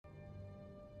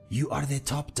You are the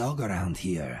top dog around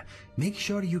here. Make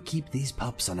sure you keep these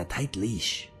pups on a tight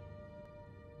leash.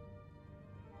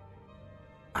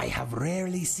 I have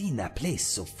rarely seen a place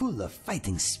so full of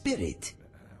fighting spirit.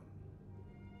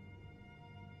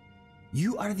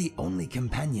 You are the only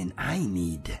companion I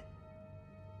need.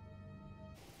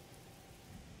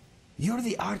 You're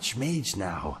the Archmage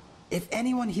now. If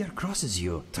anyone here crosses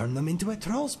you, turn them into a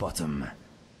troll's bottom.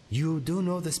 You do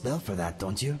know the spell for that,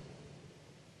 don't you?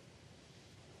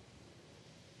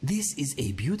 This is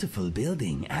a beautiful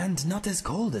building, and not as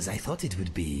cold as I thought it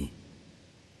would be.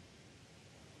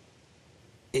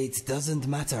 It doesn't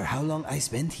matter how long I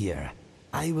spend here.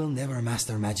 I will never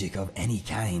master magic of any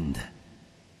kind.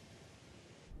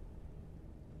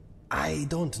 I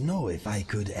don't know if I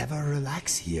could ever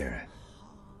relax here.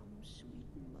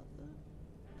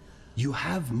 You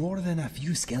have more than a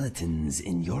few skeletons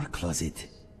in your closet.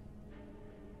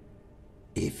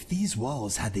 If these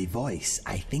walls had a voice,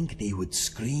 I think they would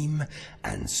scream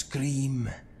and scream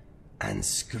and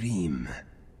scream.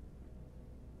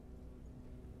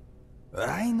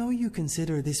 I know you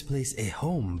consider this place a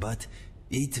home, but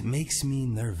it makes me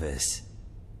nervous.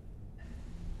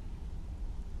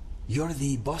 You're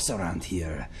the boss around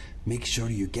here. Make sure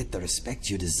you get the respect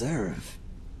you deserve.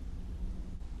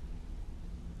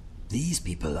 These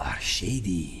people are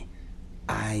shady.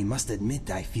 I must admit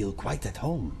I feel quite at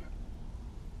home.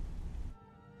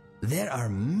 There are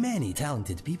many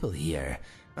talented people here.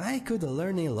 I could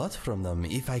learn a lot from them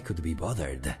if I could be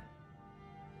bothered.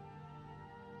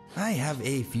 I have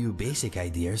a few basic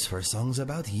ideas for songs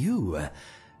about you.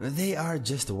 They are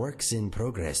just works in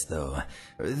progress, though.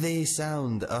 They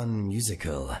sound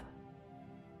unmusical.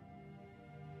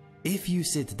 If you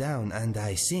sit down and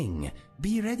I sing,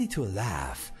 be ready to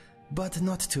laugh, but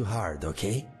not too hard,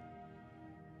 okay?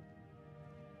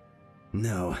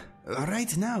 No,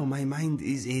 right now my mind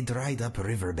is a dried-up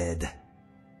riverbed.